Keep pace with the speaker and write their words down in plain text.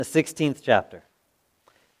The 16th chapter.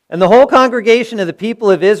 And the whole congregation of the people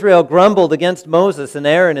of Israel grumbled against Moses and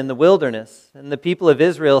Aaron in the wilderness. And the people of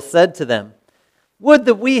Israel said to them, "Would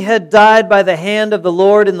that we had died by the hand of the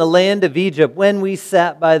Lord in the land of Egypt, when we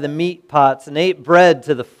sat by the meat pots and ate bread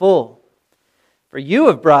to the full. For you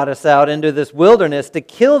have brought us out into this wilderness to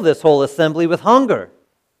kill this whole assembly with hunger."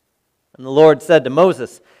 And the Lord said to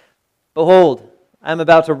Moses, "Behold, I am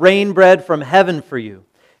about to rain bread from heaven for you.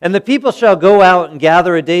 And the people shall go out and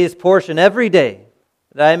gather a day's portion every day,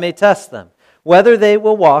 that I may test them, whether they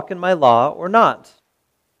will walk in my law or not.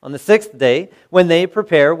 On the 6th day, when they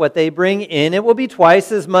prepare what they bring in, it will be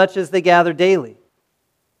twice as much as they gather daily."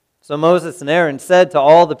 So Moses and Aaron said to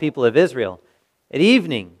all the people of Israel, "At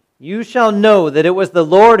evening you shall know that it was the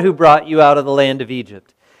Lord who brought you out of the land of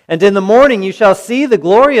Egypt. And in the morning you shall see the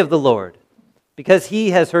glory of the Lord, because he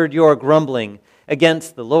has heard your grumbling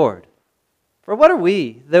against the Lord. For what are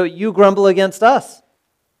we, that you grumble against us?"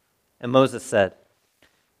 And Moses said,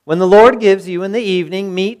 "When the Lord gives you in the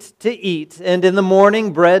evening meat to eat, and in the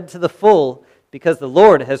morning bread to the full, because the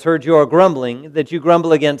Lord has heard your grumbling, that you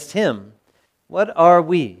grumble against him, what are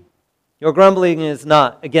we? Your grumbling is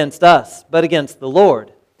not against us, but against the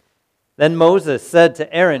Lord." Then Moses said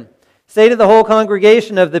to Aaron, "Say to the whole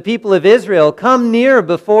congregation of the people of Israel, 'Come near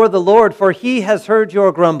before the Lord, for he has heard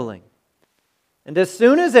your grumbling.'" And as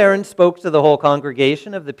soon as Aaron spoke to the whole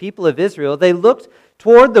congregation of the people of Israel, they looked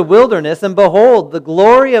toward the wilderness, and behold, the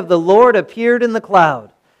glory of the Lord appeared in the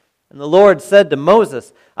cloud. And the Lord said to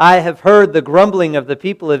Moses, "I have heard the grumbling of the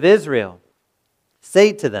people of Israel.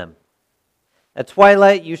 Say to them, at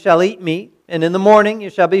twilight you shall eat meat, and in the morning you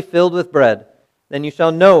shall be filled with bread. Then you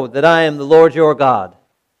shall know that I am the Lord your God."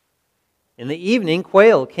 In the evening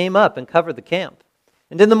quail came up and covered the camp,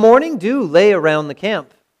 and in the morning dew lay around the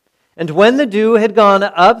camp. And when the dew had gone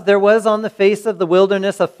up, there was on the face of the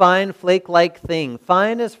wilderness a fine flake-like thing,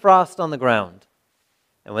 fine as frost on the ground.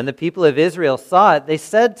 And when the people of Israel saw it, they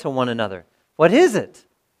said to one another, "What is it?"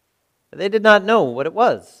 But they did not know what it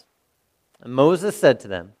was. And Moses said to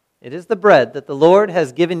them, "It is the bread that the Lord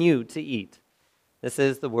has given you to eat." This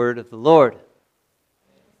is the word of the Lord.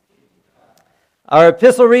 Our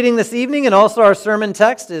epistle reading this evening and also our sermon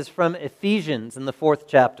text is from Ephesians in the 4th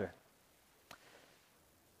chapter.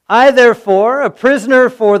 "I, therefore, a prisoner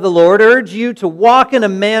for the Lord, urge you to walk in a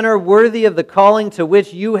manner worthy of the calling to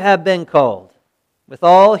which you have been called, with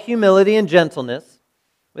all humility and gentleness,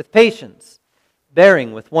 with patience,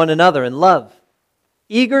 bearing with one another in love,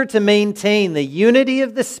 eager to maintain the unity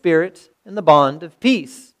of the Spirit in the bond of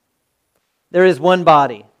peace. There is one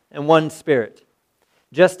body and one Spirit,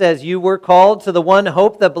 just as you were called to the one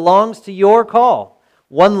hope that belongs to your call.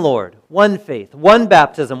 One Lord, one faith, one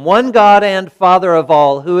baptism, one God and Father of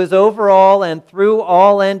all, who is over all and through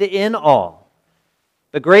all and in all.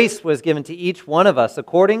 But grace was given to each one of us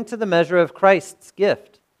according to the measure of Christ's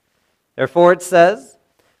gift. Therefore it says,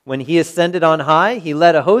 when he ascended on high, he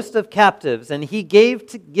led a host of captives, and he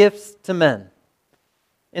gave gifts to men.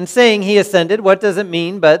 In saying he ascended, what does it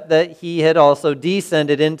mean but that he had also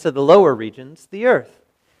descended into the lower regions, the earth?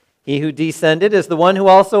 He who descended is the one who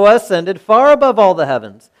also ascended far above all the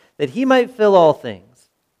heavens, that he might fill all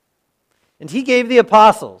things. And he gave the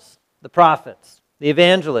apostles, the prophets, the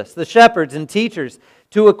evangelists, the shepherds and teachers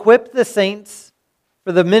to equip the saints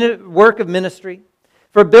for the work of ministry,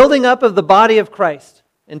 for building up of the body of Christ,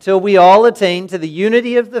 until we all attain to the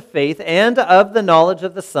unity of the faith and of the knowledge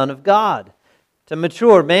of the Son of God, to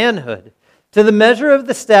mature manhood, to the measure of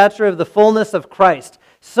the stature of the fullness of Christ,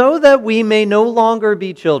 so that we may no longer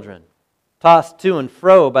be children, tossed to and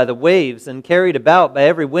fro by the waves and carried about by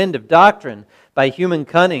every wind of doctrine, by human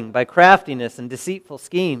cunning, by craftiness and deceitful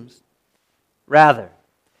schemes. Rather,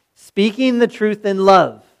 speaking the truth in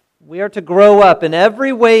love, we are to grow up in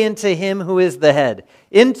every way into him who is the head,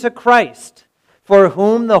 into Christ, for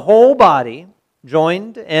whom the whole body,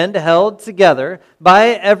 joined and held together by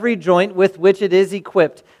every joint with which it is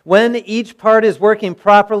equipped, when each part is working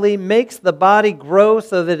properly, makes the body grow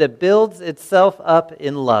so that it builds itself up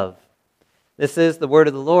in love. This is the word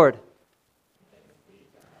of the Lord.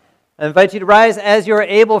 I invite you to rise as you are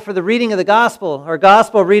able for the reading of the gospel. Our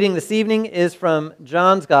gospel reading this evening is from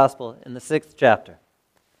John's gospel in the 6th chapter.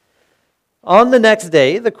 On the next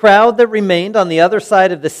day, the crowd that remained on the other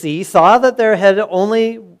side of the sea saw that there had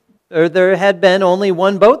been only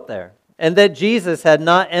one boat there, and that Jesus had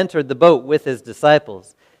not entered the boat with his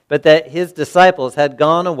disciples, but that his disciples had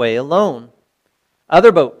gone away alone.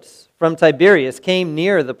 Other boats from Tiberias came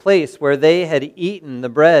near the place where they had eaten the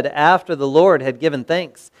bread after the Lord had given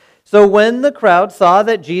thanks. So when the crowd saw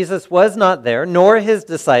that Jesus was not there, nor his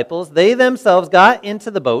disciples, they themselves got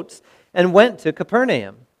into the boats and went to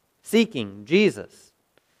Capernaum, seeking Jesus.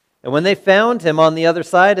 And when they found him on the other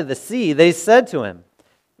side of the sea, they said to him,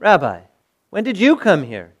 Rabbi, when did you come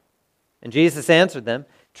here? And Jesus answered them,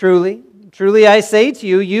 Truly, truly I say to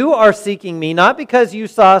you, you are seeking me not because you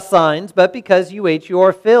saw signs, but because you ate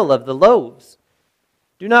your fill of the loaves.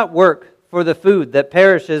 Do not work for the food that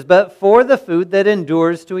perishes, but for the food that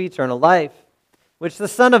endures to eternal life, which the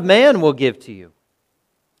Son of Man will give to you.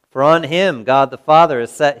 For on him God the Father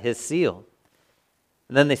has set his seal.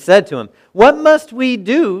 And then they said to him, What must we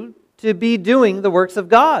do to be doing the works of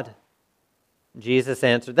God? Jesus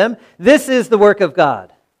answered them, This is the work of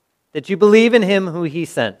God, that you believe in him who he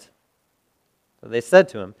sent. So they said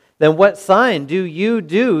to him, Then what sign do you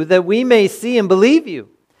do that we may see and believe you?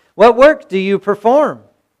 What work do you perform?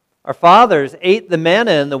 Our fathers ate the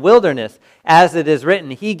manna in the wilderness, as it is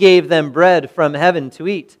written, He gave them bread from heaven to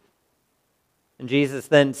eat. And Jesus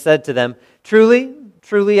then said to them, Truly,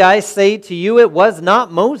 truly I say to you, it was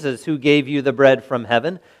not Moses who gave you the bread from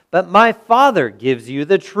heaven, but my Father gives you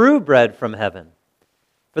the true bread from heaven.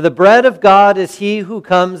 For the bread of God is he who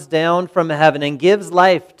comes down from heaven and gives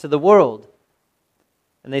life to the world.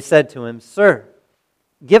 And they said to him, Sir,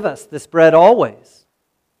 give us this bread always.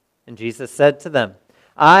 And Jesus said to them,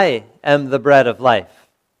 I am the bread of life.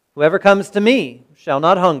 Whoever comes to me shall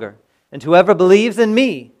not hunger, and whoever believes in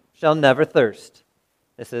me shall never thirst.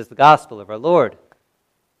 This is the gospel of our Lord.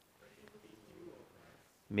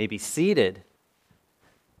 You may be seated.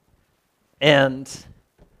 And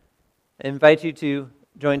I invite you to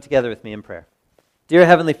join together with me in prayer. Dear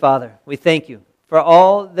Heavenly Father, we thank you for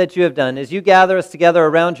all that you have done. As you gather us together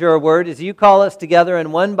around your word, as you call us together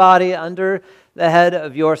in one body under the head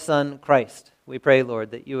of your Son, Christ, we pray,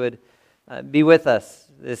 Lord, that you would be with us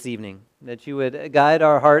this evening, that you would guide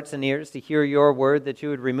our hearts and ears to hear your word, that you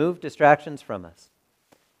would remove distractions from us.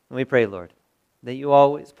 And we pray, Lord, that you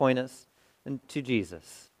always point us to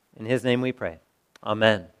Jesus. In his name we pray.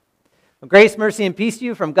 Amen. Well, grace, mercy, and peace to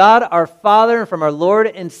you from God our Father and from our Lord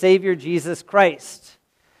and Savior Jesus Christ.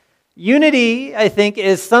 Unity, I think,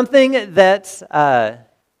 is something that...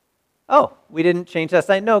 we didn't change that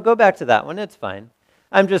slide. No, go back to that one. It's fine.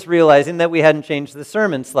 I'm just realizing that we hadn't changed the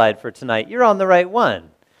sermon slide for tonight. You're on the right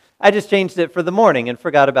one. I just changed it for the morning and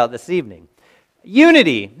forgot about this evening.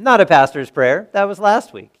 Unity, not a pastor's prayer. That was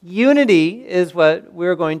last week. Unity is what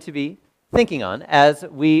we're going to be thinking on as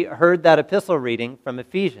we heard that epistle reading from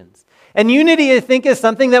Ephesians. And unity, I think, is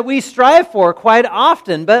something that we strive for quite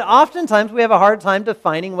often, but oftentimes we have a hard time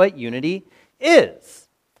defining what unity is.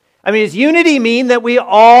 I mean, does unity mean that we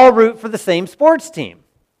all root for the same sports team?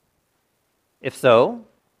 If so,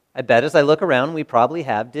 I bet as I look around, we probably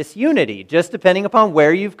have disunity, just depending upon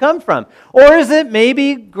where you've come from. Or is it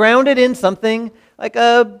maybe grounded in something like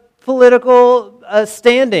a political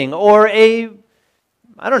standing or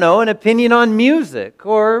an opinion on music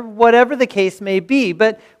or whatever the case may be.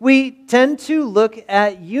 But we tend to look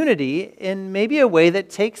at unity in maybe a way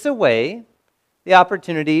that takes away the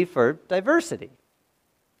opportunity for diversity.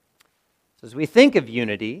 So as we think of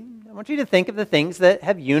unity, I want you to think of the things that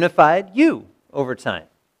have unified you over time.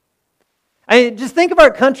 Just think of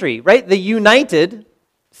our country, right? The United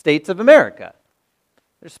States of America.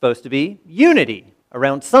 There's supposed to be unity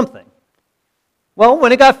around something. Well,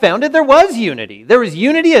 when it got founded, there was unity. There was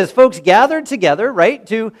unity as folks gathered together, right,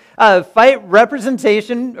 to fight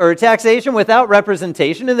representation or taxation without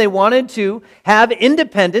representation, and they wanted to have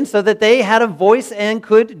independence so that they had a voice and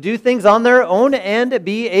could do things on their own and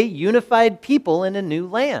be a unified people in a new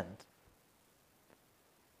land.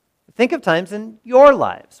 Think of times in your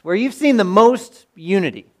lives where you've seen the most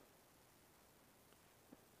unity.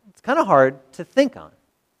 It's kind of hard to think on.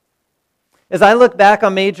 As I look back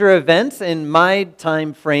on major events in my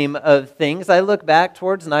time frame of things, I look back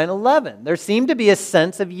towards 9/11. There seemed to be a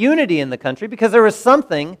sense of unity in the country because there was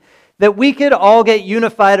something that we could all get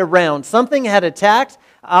unified around. Something had attacked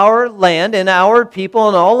our land and our people,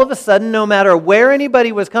 and all of a sudden, no matter where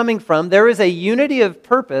anybody was coming from, there was a unity of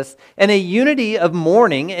purpose and a unity of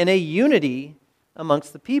mourning and a unity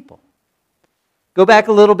amongst the people. Go back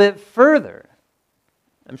a little bit further.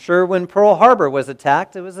 I'm sure when Pearl Harbor was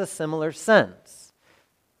attacked, it was a similar sense.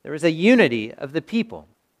 There was a unity of the people.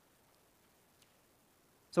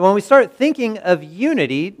 So when we start thinking of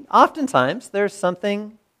unity, oftentimes there's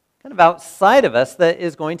something kind of outside of us that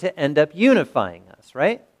is going to end up unifying us,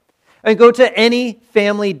 right? I mean, go to any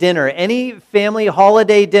family dinner, any family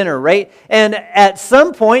holiday dinner, right? And at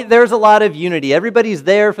some point, there's a lot of unity. Everybody's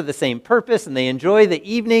there for the same purpose, and they enjoy the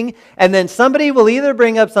evening. And then somebody will either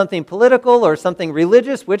bring up something political or something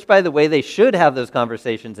religious, which, by the way, they should have those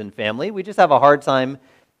conversations in family. We just have a hard time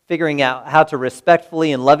figuring out how to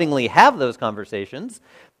respectfully and lovingly have those conversations.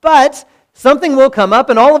 But something will come up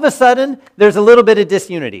and all of a sudden there's a little bit of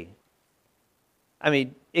disunity. I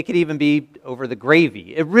mean, it could even be over the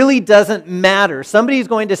gravy. It really doesn't matter. Somebody's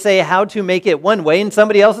going to say how to make it one way, and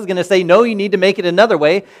somebody else is going to say, no, you need to make it another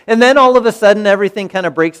way. And then all of a sudden, everything kind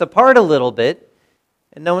of breaks apart a little bit,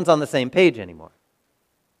 and no one's on the same page anymore.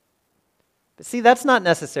 But see, that's not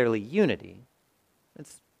necessarily unity.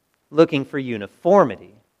 It's looking for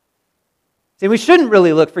uniformity. See, we shouldn't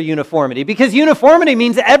really look for uniformity, because uniformity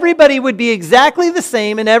means everybody would be exactly the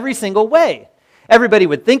same in every single way. Everybody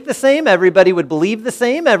would think the same, everybody would believe the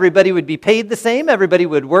same, everybody would be paid the same, everybody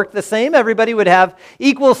would work the same, everybody would have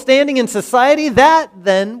equal standing in society. That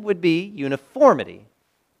then would be uniformity,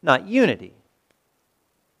 not unity.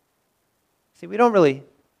 See, we don't really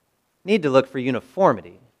need to look for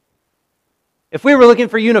uniformity. If we were looking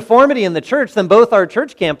for uniformity in the church, then both our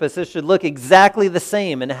church campuses should look exactly the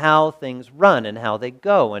same in how things run and how they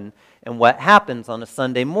go and what happens on a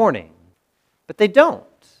Sunday morning. But they don't.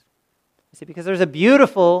 See, because there's a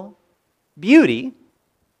beautiful beauty,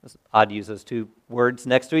 it's odd to use those two words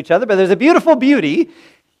next to each other, but there's a beautiful beauty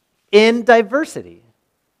in diversity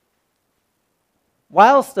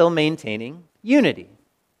while still maintaining unity.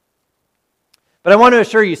 But I want to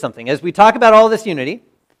assure you something. As we talk about all this unity,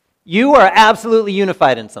 you are absolutely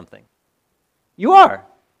unified in something. You are.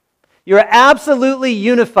 You're absolutely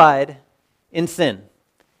unified in sin.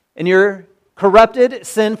 In your corrupted,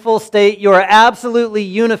 sinful state, you are absolutely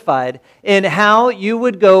unified in how you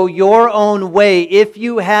would go your own way if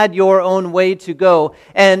you had your own way to go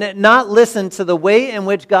and not listen to the way in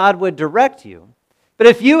which God would direct you. But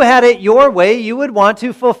if you had it your way, you would want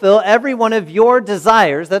to fulfill every one of your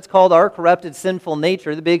desires. That's called our corrupted, sinful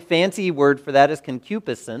nature. The big fancy word for that is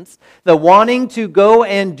concupiscence. The wanting to go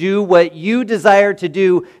and do what you desire to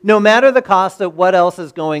do, no matter the cost of what else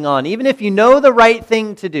is going on. Even if you know the right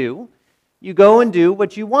thing to do, you go and do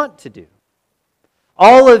what you want to do.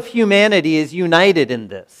 All of humanity is united in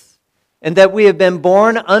this, and that we have been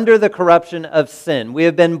born under the corruption of sin. We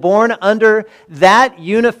have been born under that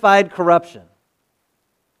unified corruption.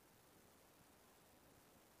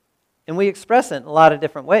 And we express it in a lot of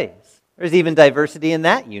different ways. There's even diversity in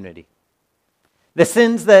that unity. The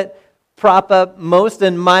sins that prop up most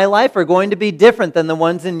in my life are going to be different than the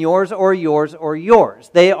ones in yours or yours or yours.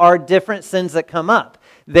 They are different sins that come up.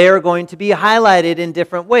 They are going to be highlighted in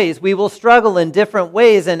different ways. We will struggle in different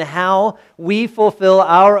ways in how we fulfill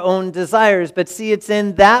our own desires. But see, it's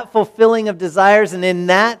in that fulfilling of desires and in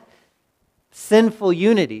that sinful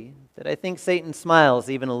unity that I think Satan smiles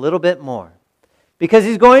even a little bit more. Because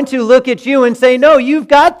he's going to look at you and say, no, you've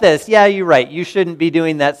got this. Yeah, you're right. You shouldn't be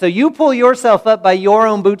doing that. So you pull yourself up by your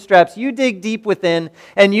own bootstraps. You dig deep within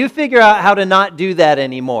and you figure out how to not do that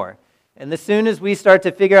anymore. And as soon as we start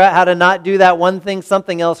to figure out how to not do that one thing,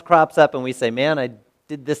 something else crops up and we say, man, I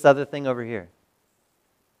did this other thing over here.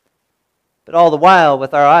 But all the while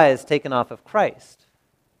with our eyes taken off of Christ.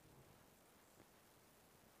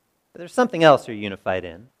 But there's something else you're unified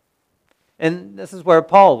in. And this is where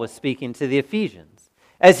Paul was speaking to the Ephesians.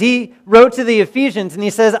 As he wrote to the Ephesians, and he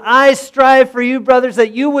says, I strive for you, brothers,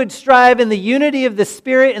 that you would strive in the unity of the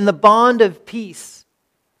Spirit and the bond of peace.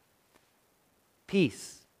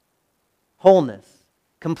 Peace, wholeness,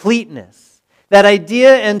 completeness. That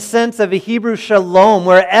idea and sense of a Hebrew shalom,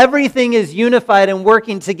 where everything is unified and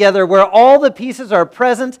working together, where all the pieces are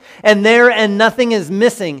present and there and nothing is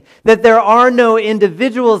missing. That there are no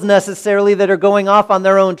individuals necessarily that are going off on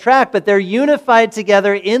their own track, but they're unified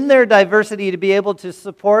together in their diversity to be able to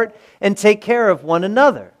support and take care of one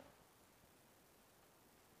another.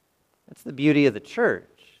 That's the beauty of the church.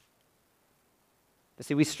 But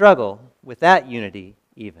see, we struggle with that unity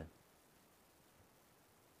even.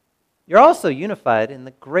 You're also unified in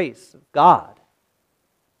the grace of God.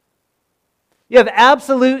 You have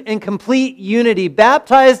absolute and complete unity,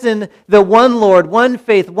 baptized in the one Lord, one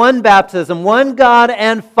faith, one baptism, one God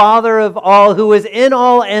and Father of all, who is in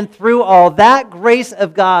all and through all. That grace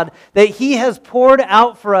of God that He has poured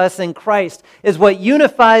out for us in Christ is what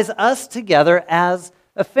unifies us together as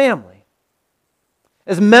a family.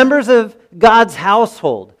 As members of God's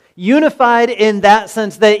household, unified in that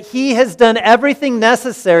sense that He has done everything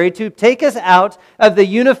necessary to take us out of the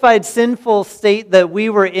unified sinful state that we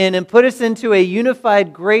were in and put us into a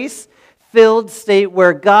unified grace-filled state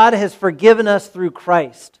where God has forgiven us through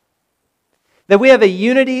Christ. That we have a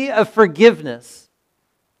unity of forgiveness.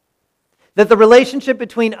 That the relationship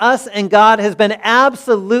between us and God has been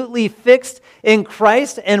absolutely fixed in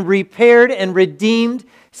Christ and repaired and redeemed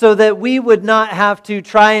so that we would not have to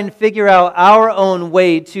try and figure out our own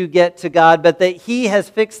way to get to God, but that He has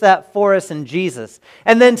fixed that for us in Jesus,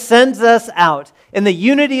 and then sends us out in the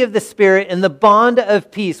unity of the Spirit, in the bond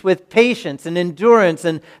of peace, with patience and endurance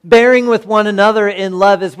and bearing with one another in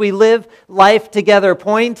love as we live life together,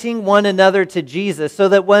 pointing one another to Jesus, so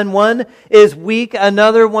that when one is weak,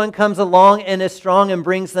 another one comes along and is strong and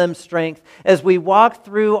brings them strength. As we walk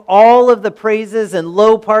through all of the praises and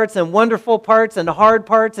low parts and wonderful parts and hard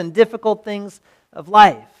parts and difficult things of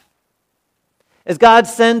life. As God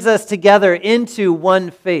sends us together into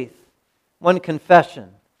one faith, one confession,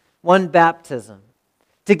 one baptism,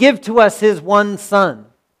 to give to us His one Son.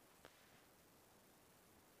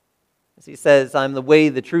 As He says, I'm the way,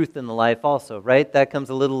 the truth, and the life also, right? That comes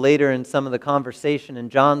a little later in some of the conversation in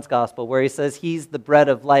John's Gospel, where He says He's the bread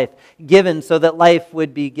of life, given so that life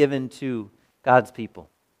would be given to God's people.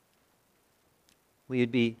 We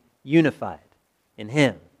would be unified in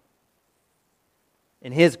Him,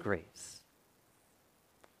 in His grace.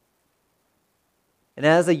 And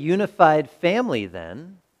as a unified family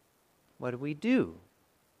then, what do?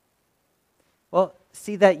 Well,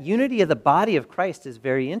 see, that unity of the body of Christ is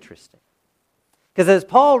very interesting. Because as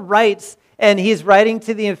Paul writes, and he's writing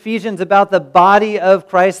to the Ephesians about the body of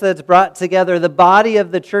Christ that's brought together, the body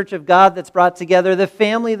of the church of God that's brought together, the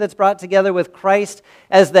family that's brought together with Christ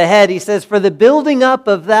as the head, he says, for the building up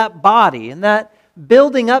of that body. And that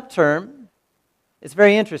building up term is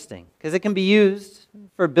very interesting, because it can be used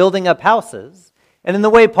for building up houses. And in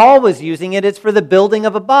the way Paul was using it, it's for the building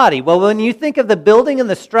of a body. Well, when you think of the building and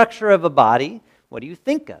the structure of a body, what do you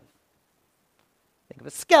think of? Think of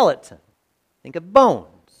a skeleton. Think of bones.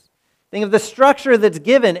 Think of the structure that's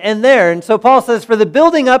given and there. And so Paul says, for the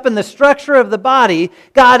building up and the structure of the body,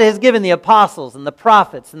 God has given the apostles and the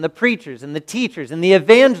prophets and the preachers and the teachers and the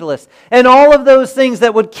evangelists and all of those things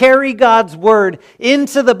that would carry God's word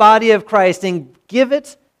into the body of Christ and give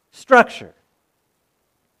it structure.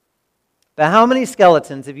 But how many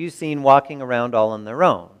skeletons have you seen walking around all on their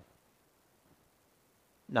own?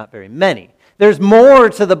 Not very many. There's more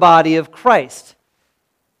to the body of Christ.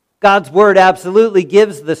 God's word absolutely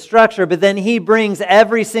gives the structure, but then He brings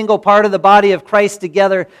every single part of the body of Christ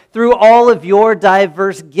together through all of your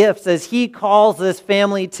diverse gifts as He calls this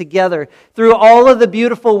family together, through all of the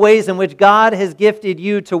beautiful ways in which God has gifted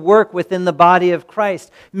you to work within the body of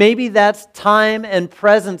Christ. Maybe that's time and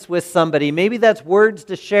presence with somebody. Maybe that's words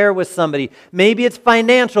to share with somebody. Maybe it's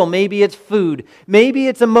financial. Maybe it's food. Maybe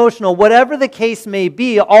it's emotional. Whatever the case may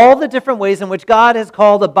be, all the different ways in which God has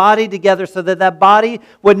called a body together so that that body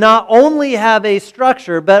would not only have a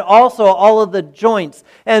structure, but also all of the joints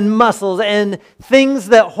and muscles and things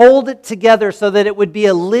that hold it together so that it would be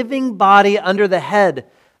a living body under the head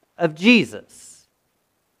of Jesus.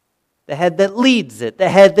 The head that leads it, the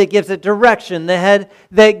head that gives it direction, the head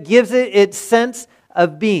that gives it its sense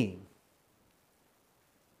of being.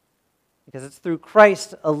 Because it's through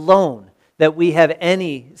Christ alone that we have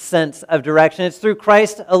any sense of direction. It's through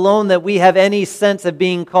Christ alone that we have any sense of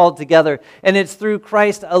being called together. And it's through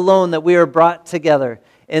Christ alone that we are brought together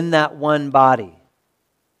in that one body.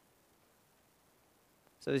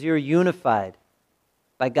 So as you're unified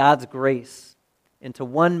by God's grace into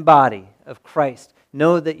one body of Christ,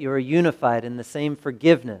 know that you are unified in the same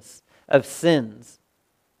forgiveness of sins.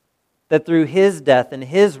 That through His death and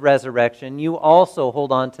His resurrection, you also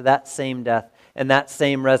hold on to that same death and that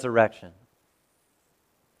same resurrection.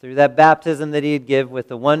 Through that baptism that He'd give with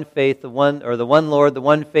the one faith, the one Lord, the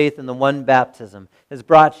one faith, and the one baptism, has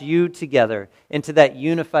brought you together into that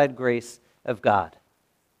unified grace of God.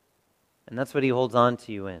 And that's what He holds on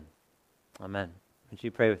to you in. Amen. Would you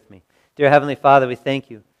pray with me? Dear Heavenly Father, we thank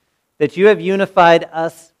You that You have unified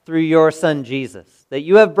us through Your Son Jesus, that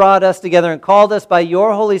You have brought us together and called us by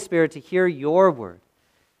Your Holy Spirit to hear Your word,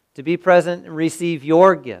 to be present and receive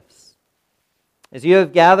Your gifts. As You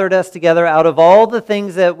have gathered us together out of all the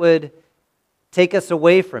things that would take us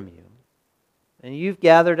away from You, and You've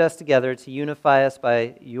gathered us together to unify us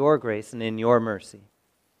by Your grace and in Your mercy.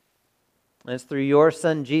 And it's through Your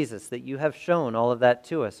Son Jesus that You have shown all of that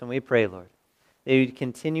to us, and we pray, Lord, that You'd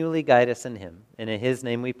continually guide us in Him. And in His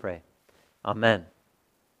name we pray. Amen.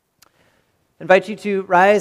 I invite you to rise